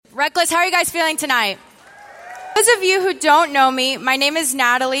Reckless, how are you guys feeling tonight? Those of you who don't know me, my name is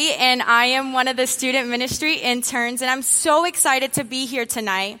Natalie, and I am one of the student ministry interns, and I'm so excited to be here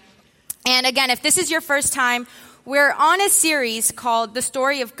tonight. And again, if this is your first time, we're on a series called The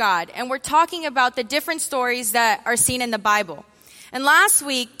Story of God, and we're talking about the different stories that are seen in the Bible. And last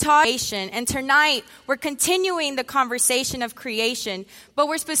week, taught creation, and tonight we're continuing the conversation of creation, but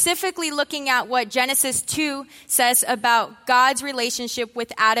we're specifically looking at what Genesis 2 says about God's relationship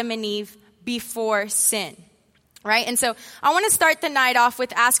with Adam and Eve before sin. Right? And so I want to start the night off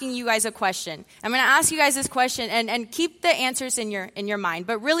with asking you guys a question. I'm going to ask you guys this question and keep the answers in your mind,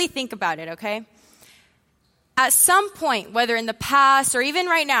 but really think about it, okay? At some point, whether in the past or even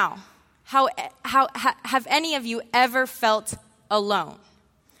right now, how have any of you ever felt alone?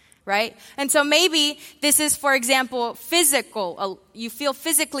 Right? And so maybe this is, for example, physical. You feel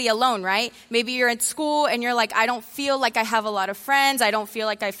physically alone, right? Maybe you're in school and you're like, I don't feel like I have a lot of friends. I don't feel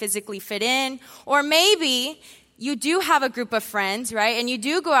like I physically fit in. Or maybe you do have a group of friends, right? And you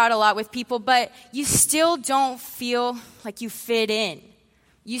do go out a lot with people, but you still don't feel like you fit in.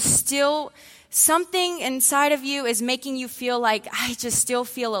 Something inside of you is making you feel like, I just still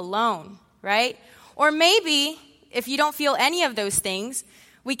feel alone, right? Or maybe if you don't feel any of those things,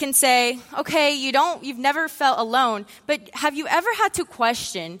 we can say, okay, you've never felt alone, but have you ever had to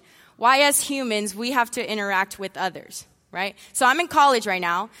question why as humans we have to interact with others? Right? So I'm in college right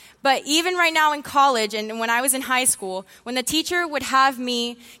now, but even right now in college and when I was in high school, when the teacher would have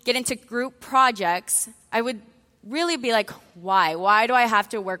me get into group projects, I would really be like, why? Why do I have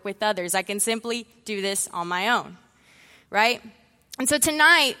to work with others? I can simply do this on my own, right? And so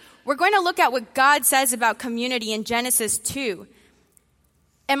tonight, we're going to look at what God says about community in Genesis 2.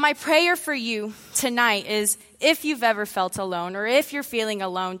 And my prayer for you tonight is, if you've ever felt alone or if you're feeling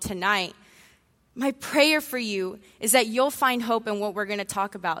alone tonight, my prayer for you is that you'll find hope in what we're going to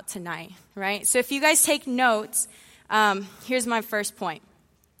talk about tonight, right? So if you guys take notes, here's my first point.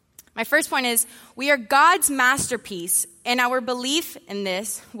 My first point is, we are God's masterpiece, and our belief in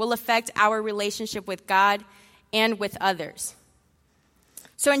this will affect our relationship with God and with others.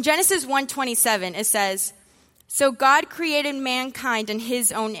 So in Genesis 1:27, it says, so God created mankind in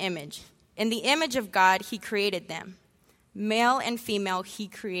his own image. In the image of God, he created them. Male and female, he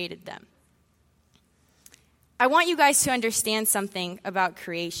created them. I want you guys to understand something about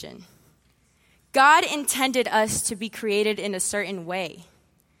creation. God intended us to be created in a certain way.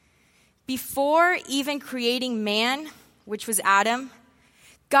 Before even creating man, which was Adam,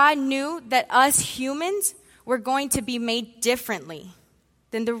 God knew that us humans were going to be made differently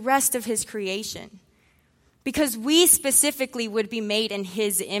than the rest of his creation, because we specifically would be made in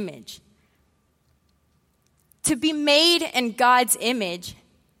his image. To be made in God's image,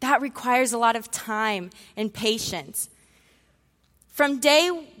 that requires a lot of time and patience. From day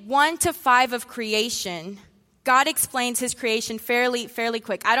 1 to 5 of creation, God explains his creation fairly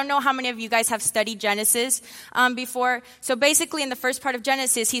quick. I don't know how many of you guys have studied Genesis before. So basically in the first part of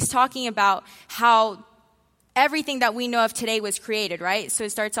Genesis, he's talking about how everything that we know of today was created, right? So it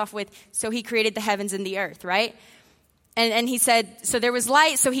starts off with, so he created the heavens and the earth, right? And he said, so there was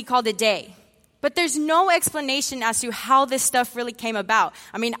light, so he called it day. But there's no explanation as to how this stuff really came about.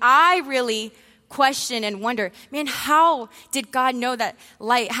 I mean, I really question and wonder, man, how did God know that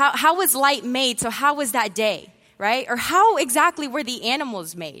light? How was light made? So how was that day, right? Or how exactly were the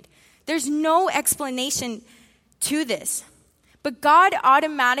animals made? There's no explanation to this. But God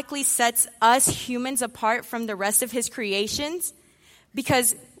automatically sets us humans apart from the rest of his creations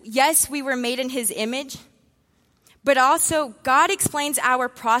because, yes, we were made in his image, but also God explains our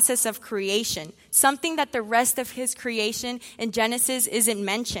process of creation, something that the rest of his creation in Genesis isn't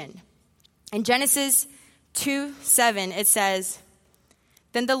mentioned. In Genesis 2:7, it says,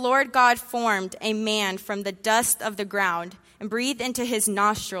 then the Lord God formed a man from the dust of the ground and breathed into his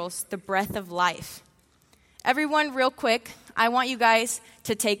nostrils the breath of life. Everyone, real quick, I want you guys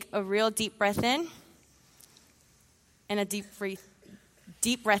to take a real deep breath in and a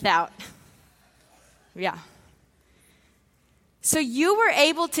deep breath out. Yeah. So you were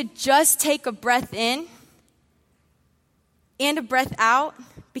able to just take a breath in and a breath out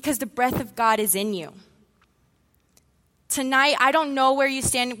because the breath of God is in you. Tonight, I don't know where you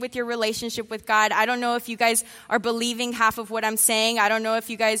stand with your relationship with God. I don't know if you guys are believing half of what I'm saying. I don't know if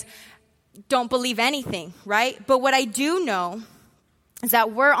you guys don't believe anything, right? But what I do know is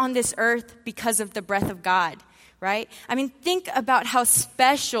that we're on this earth because of the breath of God, right? I mean, think about how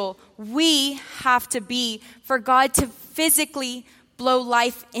special we have to be for God to physically blow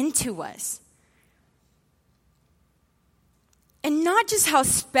life into us. And not just how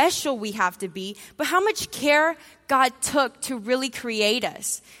special we have to be, but how much care God took to really create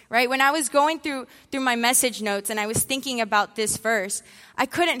us, right? When I was going through my message notes and I was thinking about this verse, I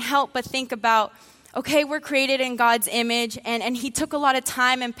couldn't help but think about, okay, we're created in God's image, and he took a lot of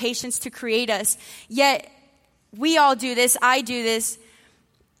time and patience to create us. Yet, we all do this, I do this,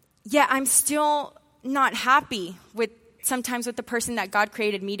 yet I'm still not happy sometimes with the person that God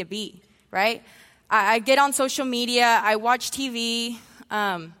created me to be, right? I get on social media, I watch TV,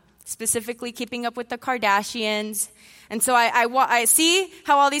 specifically Keeping Up with the Kardashians. And so I see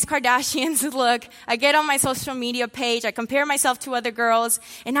how all these Kardashians look. I get on my social media page, I compare myself to other girls,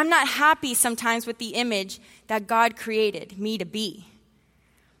 and I'm not happy sometimes with the image that God created me to be.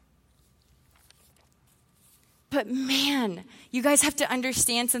 But man, you guys have to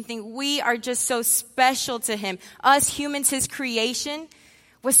understand something. We are just so special to him. Us humans, his creation,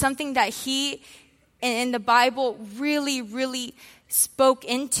 was something that he, in the Bible, really, really spoke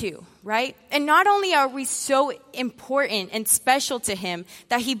into, right? And not only are we so important and special to him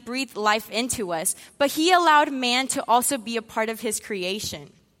that he breathed life into us, but he allowed man to also be a part of his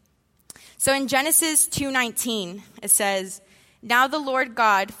creation. So in Genesis 2:19, it says, "Now the Lord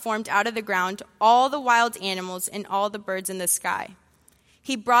God formed out of the ground all the wild animals and all the birds in the sky.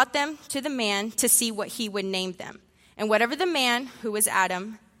 He brought them to the man to see what he would name them. And whatever the man, who was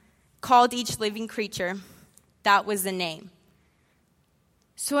Adam, called each living creature, that was the name."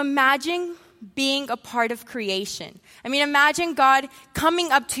 So imagine being a part of creation. I mean, imagine God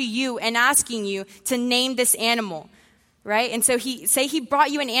coming up to you and asking you to name this animal, right? And so he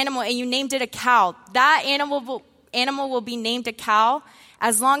brought you an animal and you named it a cow. That animal will be named a cow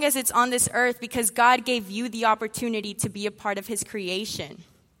as long as it's on this earth because God gave you the opportunity to be a part of his creation.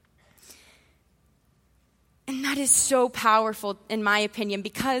 And that is so powerful, in my opinion,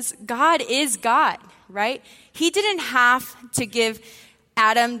 because God is God, right? He didn't have to give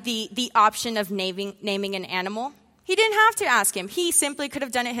Adam the option of naming an animal. He didn't have to ask him. He simply could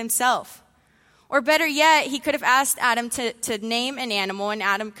have done it himself. Or better yet, he could have asked Adam to name an animal, and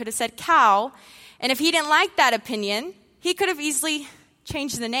Adam could have said cow. And if he didn't like that opinion, he could have easily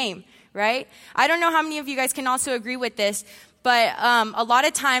changed the name, right? I don't know how many of you guys can also agree with this, but a lot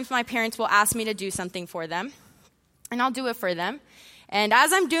of times my parents will ask me to do something for them, and I'll do it for them. And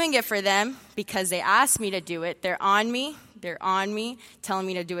as I'm doing it for them, because they asked me to do it, they're on me, telling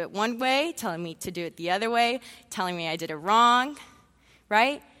me to do it one way, telling me to do it the other way, telling me I did it wrong,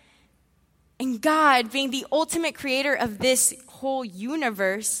 right? And God, being the ultimate creator of this whole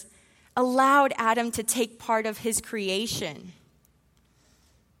universe, allowed Adam to take part of his creation.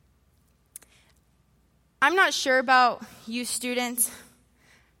 I'm not sure about you students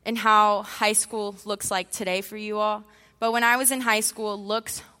and how high school looks like today for you all, but when I was in high school,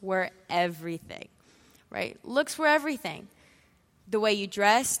 looks were everything, right? Looks were everything. The way you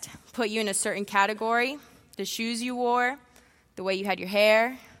dressed put you in a certain category, the shoes you wore, the way you had your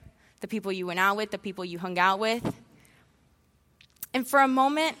hair, the people you went out with, the people you hung out with. And for a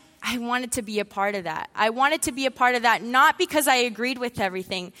moment, I wanted to be a part of that. I wanted to be a part of that, not because I agreed with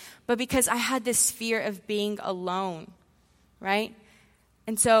everything, but because I had this fear of being alone, right?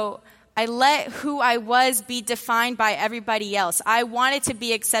 And so I let who I was be defined by everybody else. I wanted to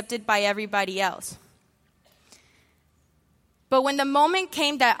be accepted by everybody else. But when the moment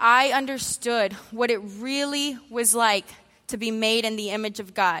came that I understood what it really was like to be made in the image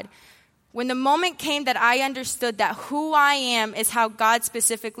of God, when the moment came that I understood that who I am is how God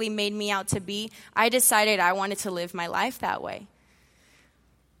specifically made me out to be, I decided I wanted to live my life that way.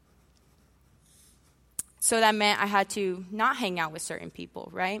 So that meant I had to not hang out with certain people,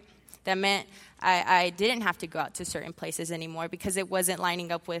 right? That meant I didn't have to go out to certain places anymore because it wasn't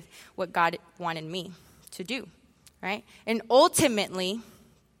lining up with what God wanted me to do, right? And ultimately,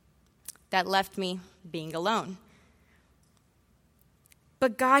 that left me being alone.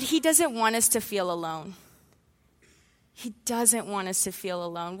 But God, he doesn't want us to feel alone. He doesn't want us to feel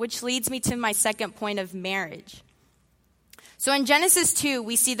alone, which leads me to my second point of marriage. So in Genesis 2,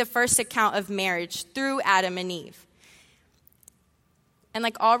 we see the first account of marriage through Adam and Eve. And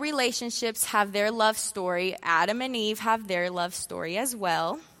like all relationships have their love story, Adam and Eve have their love story as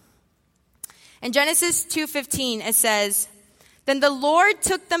well. In Genesis 2:15, it says, "Then the Lord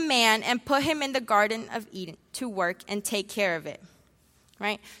took the man and put him in the Garden of Eden to work and take care of it."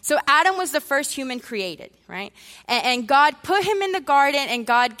 Right? So Adam was the first human created, right? And God put him in the garden and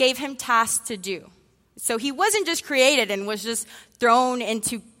God gave him tasks to do. So he wasn't just created and was just thrown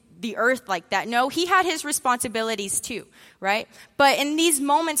into the earth like that. No, he had his responsibilities too, right? But in these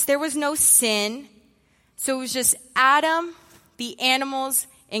moments, there was no sin. So it was just Adam, the animals,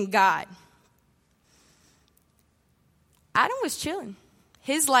 and God. Adam was chilling.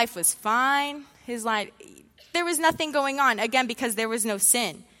 His life was fine. There was nothing going on, again, because there was no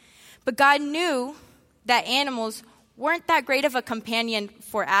sin. But God knew that animals weren't that great of a companion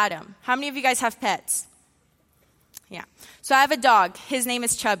for Adam. How many of you guys have pets? Yeah. So I have a dog. His name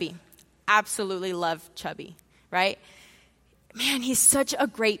is Chubby. Absolutely love Chubby, right? Man, he's such a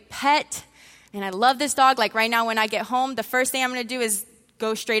great pet. And I love this dog. Like right now when I get home, the first thing I'm going to do is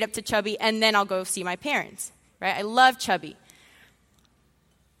go straight up to Chubby, and then I'll go see my parents, right? I love Chubby.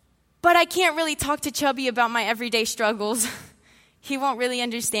 But I can't really talk to Chubby about my everyday struggles. He won't really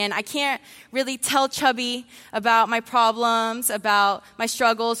understand. I can't really tell Chubby about my problems, about my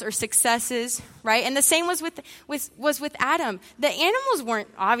struggles or successes, right? And the same was with Adam. The animals weren't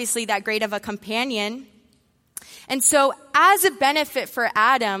obviously that great of a companion. And so as a benefit for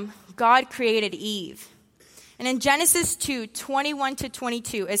Adam, God created Eve. And in Genesis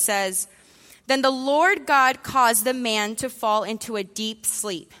 2:21-22, it says, "Then the Lord God caused the man to fall into a deep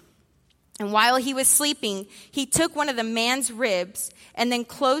sleep. And while he was sleeping, he took one of the man's ribs and then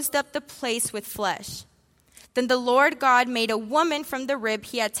closed up the place with flesh. Then the Lord God made a woman from the rib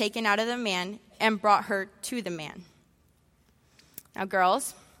he had taken out of the man and brought her to the man." Now,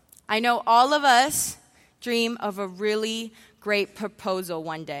 girls, I know all of us dream of a really great proposal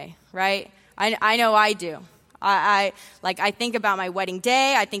one day, right? I know I do. I think about my wedding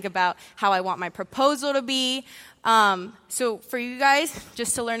day. I think about how I want my proposal to be. So for you guys,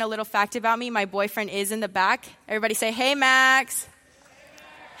 just to learn a little fact about me, my boyfriend is in the back. Everybody say, "Hey, Max."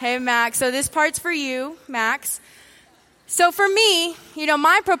 Hey, Max. So this part's for you, Max. So for me,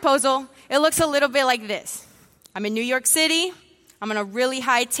 my proposal, it looks a little bit like this. I'm in New York City. I'm on a really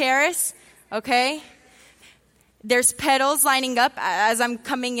high terrace, okay? There's petals lining up as I'm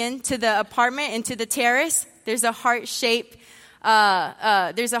coming into the apartment, into the terrace. There's a heart-shaped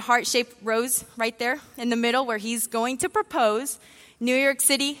rose right there in the middle where he's going to propose. New York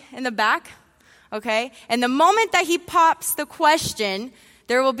City in the back, okay? And the moment that he pops the question,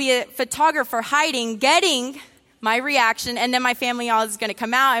 there will be a photographer hiding, getting my reaction, and then my family all is going to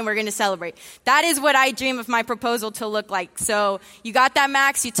come out and we're going to celebrate. That is what I dream of my proposal to look like. So you got that,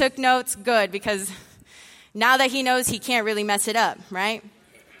 Max? You took notes? Good, because now that he knows, he can't really mess it up, right?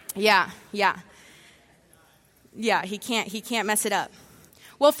 Yeah, he can't mess it up.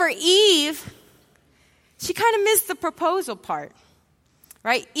 Well, for Eve, she kind of missed the proposal part,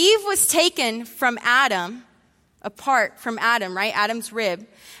 right? Eve was taken from Adam, apart from Adam, right? Adam's rib.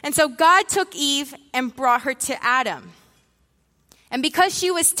 And so God took Eve and brought her to Adam. And because she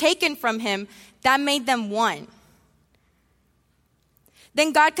was taken from him, that made them one.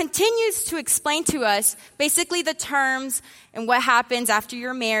 Then God continues to explain to us basically the terms and what happens after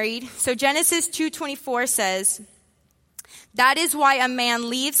you're married. So Genesis 2:24 says, "That is why a man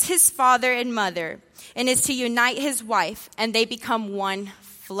leaves his father and mother and is to unite his wife, and they become one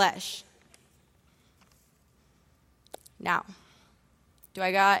flesh." Now, do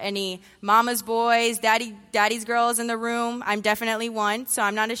I got any mama's boys, daddy's girls in the room? I'm definitely one, so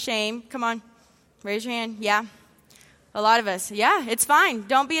I'm not ashamed. Come on, raise your hand. Yeah. A lot of us. Yeah, it's fine.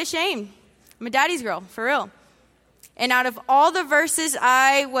 Don't be ashamed. I'm a daddy's girl, for real. And out of all the verses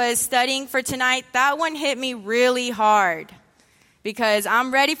I was studying for tonight, that one hit me really hard. Because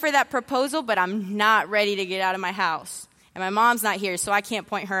I'm ready for that proposal, but I'm not ready to get out of my house. And my mom's not here, so I can't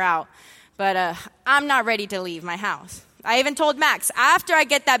point her out. But I'm not ready to leave my house. I even told Max, after I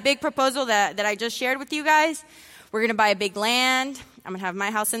get that big proposal that I just shared with you guys, we're going to buy a big land. I'm going to have my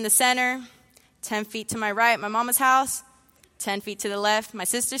house in the center. 10 feet to my right, my mama's house. 10 feet to the left, my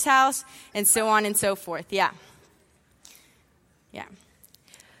sister's house. And so on and so forth. Yeah.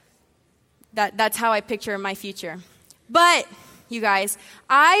 That's how I picture my future. But, you guys,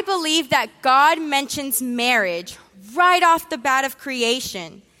 I believe that God mentions marriage right off the bat of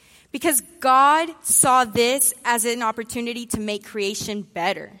creation. Because God saw this as an opportunity to make creation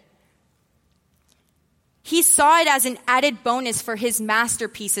better. He saw it as an added bonus for his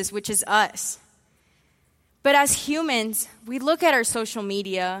masterpieces, which is us. But as humans, we look at our social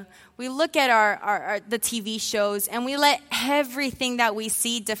media, we look at the TV shows, and we let everything that we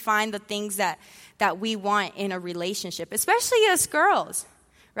see define the things that we want in a relationship, especially us girls,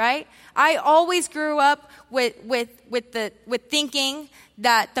 right? I always grew up with thinking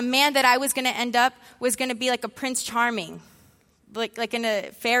that the man that I was going to end up was going to be like a Prince Charming, like in a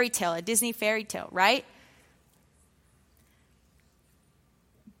fairy tale, a Disney fairy tale, right?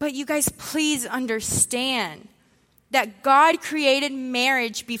 But you guys, please understand that God created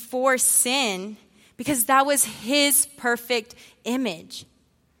marriage before sin because that was his perfect image.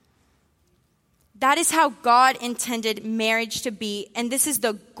 That is how God intended marriage to be, and this is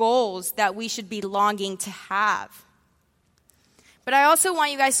the goals that we should be longing to have. But I also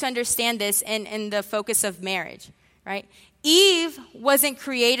want you guys to understand this in the focus of marriage, right? Eve wasn't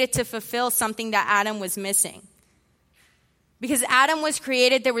created to fulfill something that Adam was missing. Because Adam was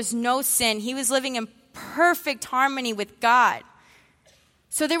created, there was no sin. He was living in perfect harmony with God.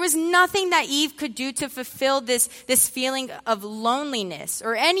 So there was nothing that Eve could do to fulfill this feeling of loneliness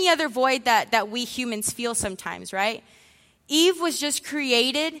or any other void that we humans feel sometimes, right? Eve was just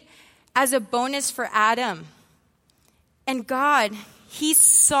created as a bonus for Adam. And God, he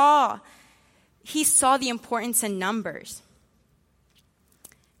saw the importance in numbers.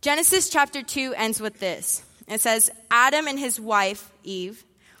 Genesis chapter 2 ends with this. It says, Adam and his wife, Eve,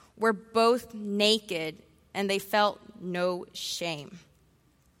 were both naked, and they felt no shame.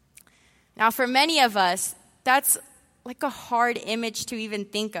 Now, for many of us, that's like a hard image to even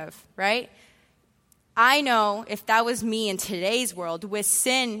think of, right? I know if that was me in today's world, with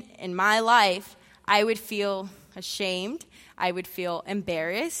sin in my life, I would feel ashamed. I would feel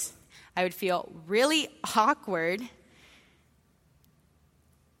embarrassed. I would feel really awkward.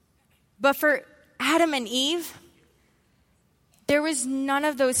 But for Adam and Eve, there was none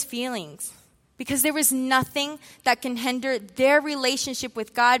of those feelings because there was nothing that can hinder their relationship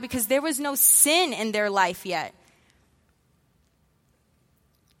with God because there was no sin in their life yet.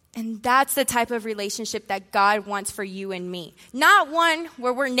 And that's the type of relationship that God wants for you and me. Not one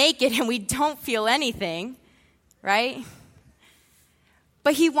where we're naked and we don't feel anything, right?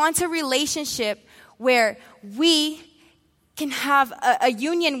 But he wants a relationship where we can have a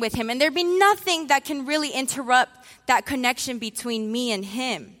union with him and there be nothing that can really interrupt that connection between me and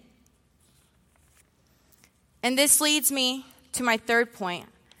him. And this leads me to my third point,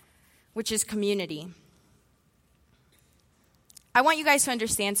 which is community. I want you guys to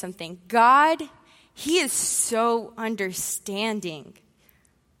understand something. God, he is so understanding.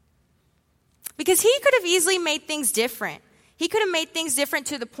 Because he could have easily made things different. He could have made things different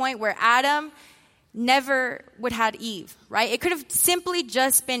to the point where Adam never would have Eve, right? It could have simply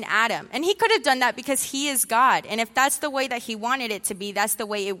just been Adam. And he could have done that because he is God. And if that's the way that he wanted it to be, that's the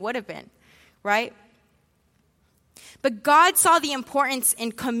way it would have been, right? But God saw the importance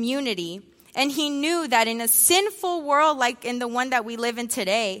in community, and he knew that in a sinful world like in the one that we live in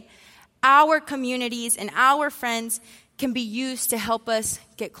today, our communities and our friends can be used to help us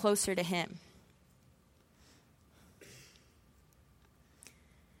get closer to him.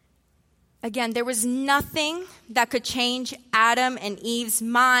 Again, there was nothing that could change Adam and Eve's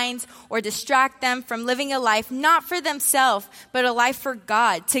minds or distract them from living a life not for themselves, but a life for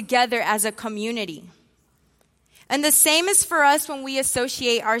God, together as a community. And the same is for us when we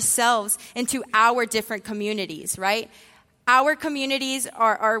associate ourselves into our different communities, right? Our communities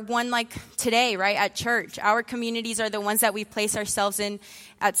are one like today, right, at church. Our communities are the ones that we place ourselves in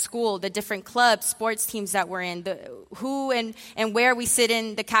at school, the different clubs, sports teams that we're in, who and where we sit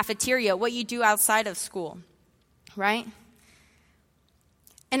in the cafeteria, what you do outside of school, right?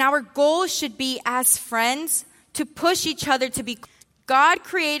 And our goal should be as friends to push each other to be. God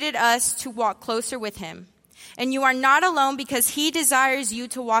created us to walk closer with him. And you are not alone because he desires you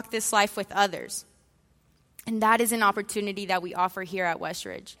to walk this life with others. And that is an opportunity that we offer here at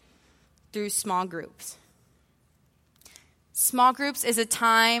Westridge through small groups. Small groups is a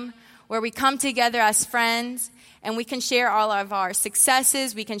time where we come together as friends and we can share all of our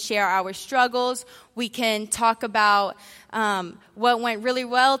successes. We can share our struggles. We can talk about what went really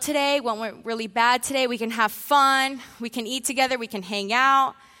well today, what went really bad today. We can have fun. We can eat together. We can hang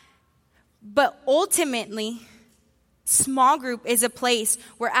out. But ultimately, small group is a place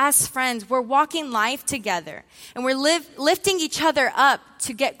where as friends, we're walking life together and we're lifting each other up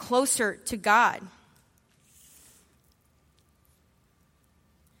to get closer to God.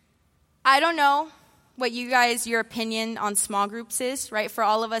 I don't know what your opinion on small groups is, right? For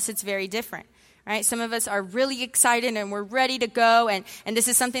all of us, it's very different, right? Some of us are really excited and we're ready to go and this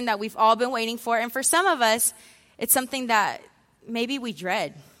is something that we've all been waiting for. And for some of us, it's something that maybe we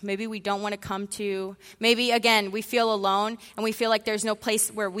dread. Maybe we don't want to come to. Maybe, again, we feel alone and we feel like there's no place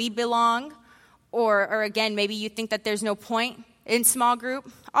where we belong. Or again, maybe you think that there's no point in small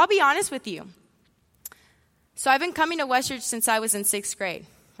group. I'll be honest with you. So I've been coming to Westridge since I was in 6th grade,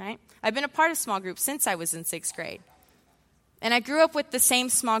 right? I've been a part of small groups since I was in 6th grade. And I grew up with the same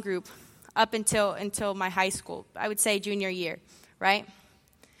small group up until my high school, I would say junior year, right?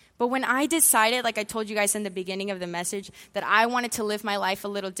 But when I decided, like I told you guys in the beginning of the message, that I wanted to live my life a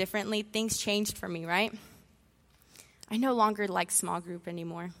little differently, things changed for me, right? I no longer like small group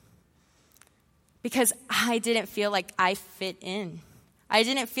anymore because I didn't feel like I fit in. I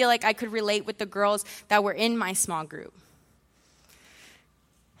didn't feel like I could relate with the girls that were in my small group.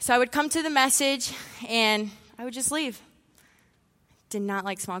 So I would come to the message and I would just leave. did not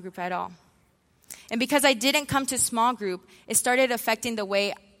like small group at all. And because I didn't come to small group, it started affecting the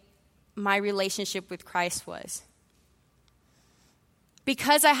way my relationship with Christ was.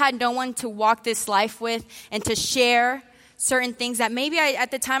 Because I had no one to walk this life with and to share certain things that maybe at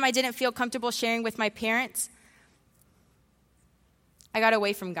the time I didn't feel comfortable sharing with my parents, I got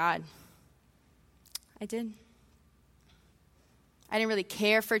away from God. I did. I didn't really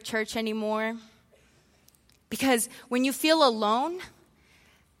care for church anymore. Because when you feel alone,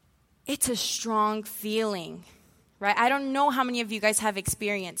 it's a strong feeling, right? I don't know how many of you guys have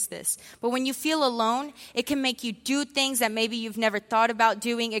experienced this, but when you feel alone, it can make you do things that maybe you've never thought about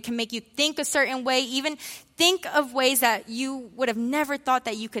doing. It can make you think a certain way, even think of ways that you would have never thought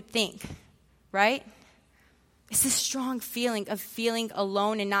that you could think, right? It's this strong feeling of feeling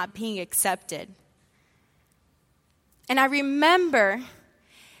alone and not being accepted. And I remember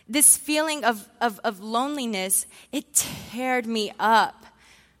this feeling of loneliness, it teared me up.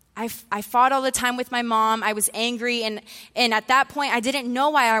 I fought all the time with my mom. I was angry. And at that point, I didn't know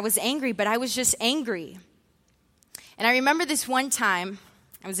why I was angry, but I was just angry. And I remember this one time,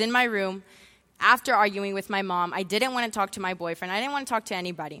 I was in my room after arguing with my mom. I didn't want to talk to my boyfriend. I didn't want to talk to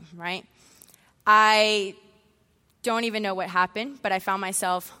anybody, right? I don't even know what happened, but I found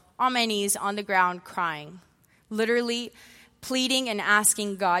myself on my knees on the ground crying, literally pleading and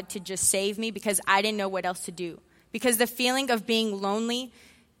asking God to just save me because I didn't know what else to do. Because the feeling of being lonely,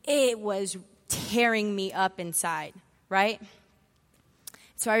 it was tearing me up inside, right?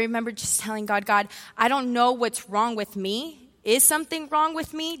 So I remember just telling God, I don't know what's wrong with me. Is something wrong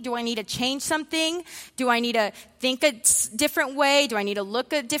with me? Do I need to change something? Do I need to think a different way? Do I need to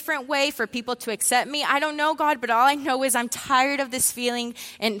look a different way for people to accept me? I don't know, God, but all I know is I'm tired of this feeling,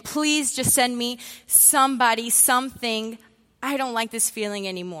 and please just send me somebody, something. I don't like this feeling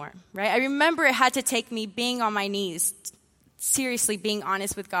anymore, right? I remember it had to take me being on my knees, seriously being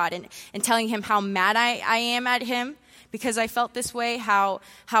honest with God and telling him how mad I am at him because I felt this way, how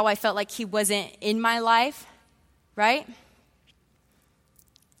I felt like he wasn't in my life, right?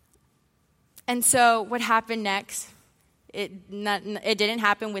 And so what happened next? It didn't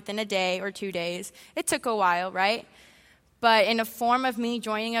happen within a day or 2 days. It took a while, right? But in a form of me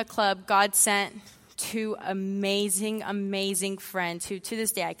joining a club, God sent two amazing, amazing friends who to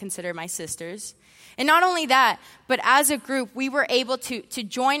this day I consider my sisters. And not only that, but as a group, we were able to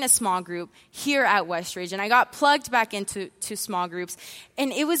join a small group here at Westridge. And I got plugged back into small groups.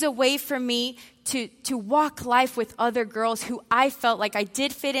 And it was a way for me to walk life with other girls who I felt like I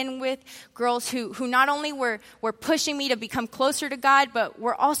did fit in with, girls who not only were pushing me to become closer to God, but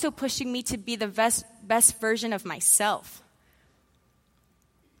were also pushing me to be the best version of myself.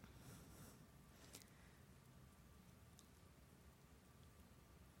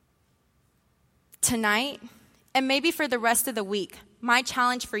 Tonight, and maybe for the rest of the week, my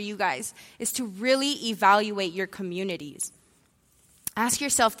challenge for you guys is to really evaluate your communities. Ask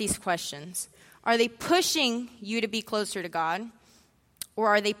yourself these questions. Are they pushing you to be closer to God, or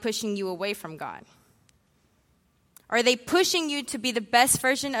are they pushing you away from God? Are they pushing you to be the best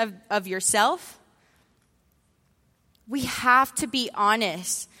version of yourself? We have to be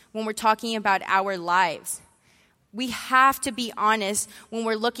honest when we're talking about our lives. We have to be honest when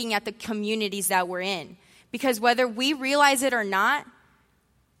we're looking at the communities that we're in. Because whether we realize it or not,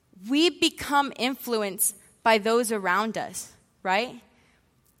 we become influenced by those around us, right?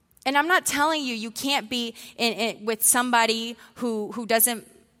 And I'm not telling you can't be with somebody who doesn't,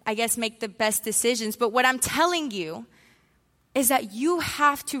 I guess, make the best decisions. But what I'm telling you is that you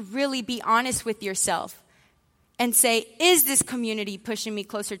have to really be honest with yourself and say, is this community pushing me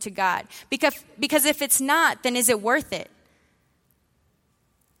closer to God? Because if it's not, then is it worth it?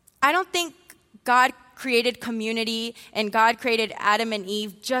 I don't think God created community and God created Adam and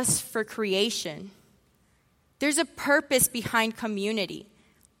Eve just for creation. There's a purpose behind community.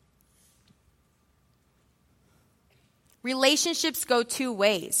 Relationships go two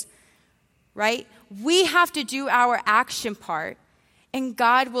ways, right? We have to do our action part, and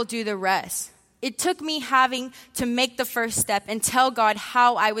God will do the rest. It took me having to make the first step and tell God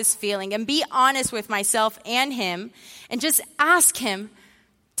how I was feeling and be honest with myself and him and just ask him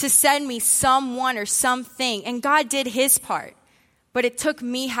to send me someone or something. And God did his part, but it took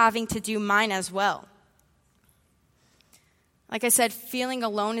me having to do mine as well. Like I said, feeling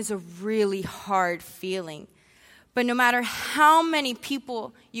alone is a really hard feeling. But no matter how many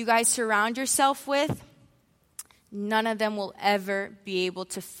people you guys surround yourself with, none of them will ever be able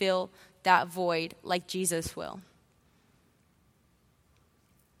to fill that void like Jesus will.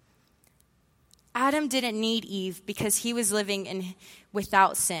 Adam didn't need Eve because he was living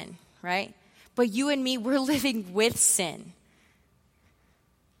without sin, right? But you and me, we're living with sin.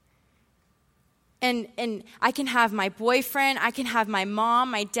 And I can have my boyfriend, I can have my mom,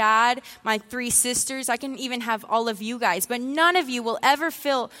 my dad, my 3 sisters, I can even have all of you guys. But none of you will ever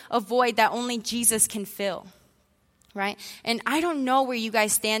fill a void that only Jesus can fill, right? And I don't know where you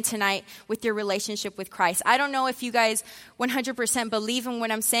guys stand tonight with your relationship with Christ. I don't know if you guys 100% believe in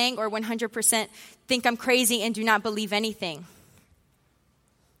what I'm saying or 100% think I'm crazy and do not believe anything.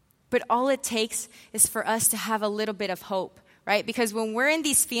 But all it takes is for us to have a little bit of hope. Right? Because when we're in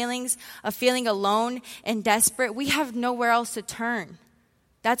these feelings of feeling alone and desperate, we have nowhere else to turn.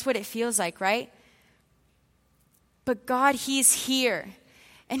 That's what it feels like, right? But God, He's here.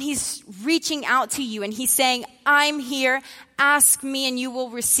 And He's reaching out to you. And He's saying, I'm here. Ask me and you will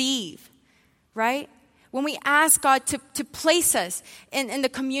receive. Right? When we ask God to place us in the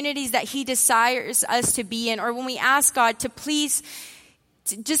communities that He desires us to be in, or when we ask God to please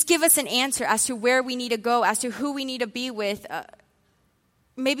just give us an answer as to where we need to go, as to who we need to be with,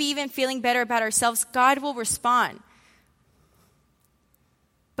 maybe even feeling better about ourselves, God will respond.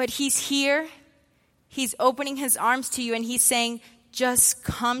 But He's here. He's opening His arms to you and He's saying, just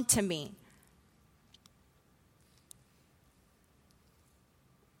come to me.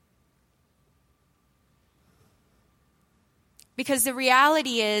 Because the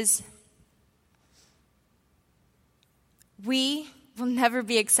reality is, we will never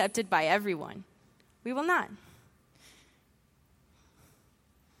be accepted by everyone. We will not.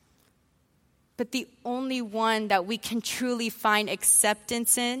 But the only one that we can truly find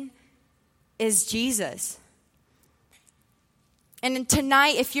acceptance in is Jesus. And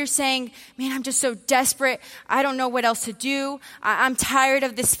tonight, if you're saying, man, I'm just so desperate, I don't know what else to do, I'm tired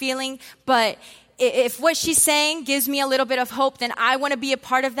of this feeling, but if what she's saying gives me a little bit of hope, then I want to be a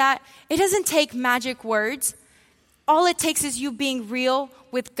part of that. It doesn't take magic words. All it takes is you being real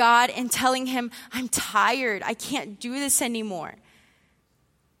with God and telling Him, I'm tired. I can't do this anymore.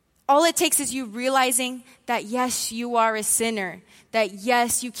 All it takes is you realizing that, yes, you are a sinner. That,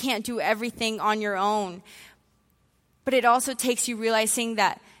 yes, you can't do everything on your own. But it also takes you realizing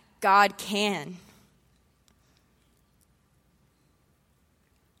that God can.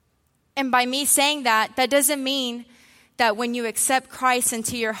 And by me saying that, that doesn't mean that when you accept Christ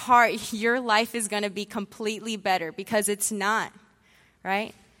into your heart, your life is going to be completely better, because it's not,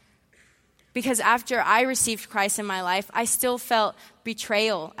 right? Because after I received Christ in my life, I still felt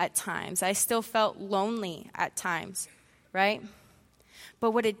betrayal at times. I still felt lonely at times, right?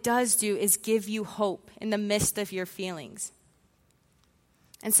 But what it does do is give you hope in the midst of your feelings.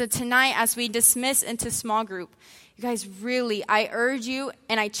 And so tonight, as we dismiss into small group, you guys, really, I urge you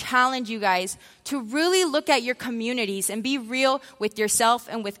and I challenge you guys to really look at your communities and be real with yourself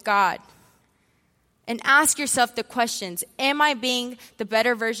and with God. And ask yourself the questions, am I being the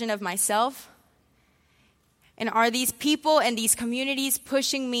better version of myself? And are these people and these communities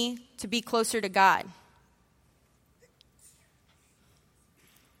pushing me to be closer to God?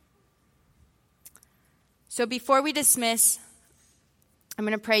 So before we dismiss, I'm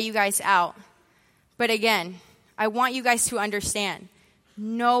going to pray you guys out. But again, I want you guys to understand,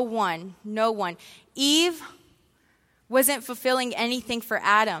 no one, Eve wasn't fulfilling anything for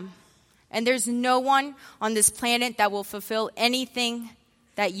Adam. And there's no one on this planet that will fulfill anything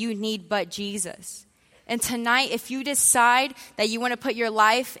that you need but Jesus. And tonight, if you decide that you want to put your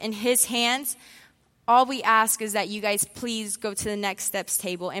life in His hands, all we ask is that you guys please go to the next steps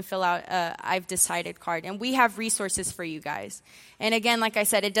table and fill out a I've decided card. And we have resources for you guys. And again, like I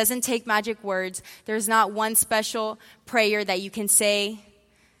said, it doesn't take magic words. There's not one special prayer that you can say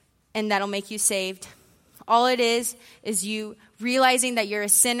and that'll make you saved. All it is you realizing that you're a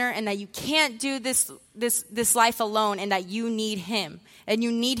sinner and that you can't do this life alone, and that you need Him, and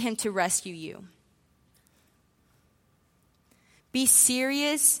you need Him to rescue you. Be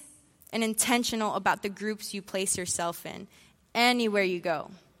serious and intentional about the groups you place yourself in, anywhere you go.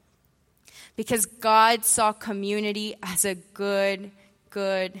 Because God saw community as a good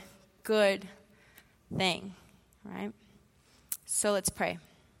thing, right? So let's pray.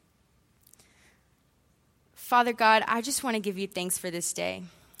 Father God, I just want to give you thanks for this day.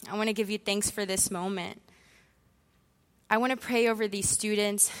 I want to give you thanks for this moment. I want to pray over these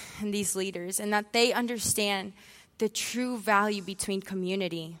students and these leaders, and that they understand the true value between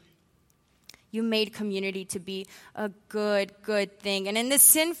community. You made community to be a good thing. And in this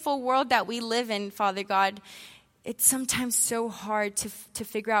sinful world that we live in, Father God, it's sometimes so hard to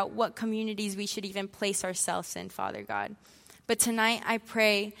figure out what communities we should even place ourselves in, Father God. But tonight, I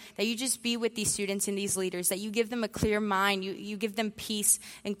pray that you just be with these students and these leaders, that you give them a clear mind, you give them peace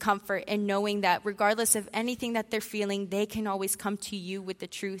and comfort in knowing that regardless of anything that they're feeling, they can always come to you with the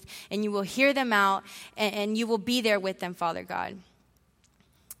truth, and you will hear them out, and you will be there with them, Father God.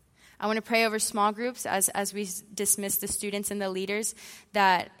 I want to pray over small groups as we dismiss the students and the leaders,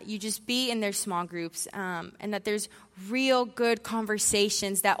 that you just be in their small groups, and that there's real good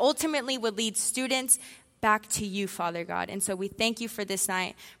conversations that ultimately would lead students back to you, Father God. And so we thank you for this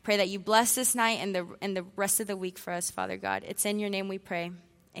night. Pray that you bless this night and the rest of the week for us, Father God. It's in your name we pray.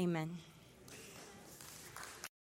 Amen.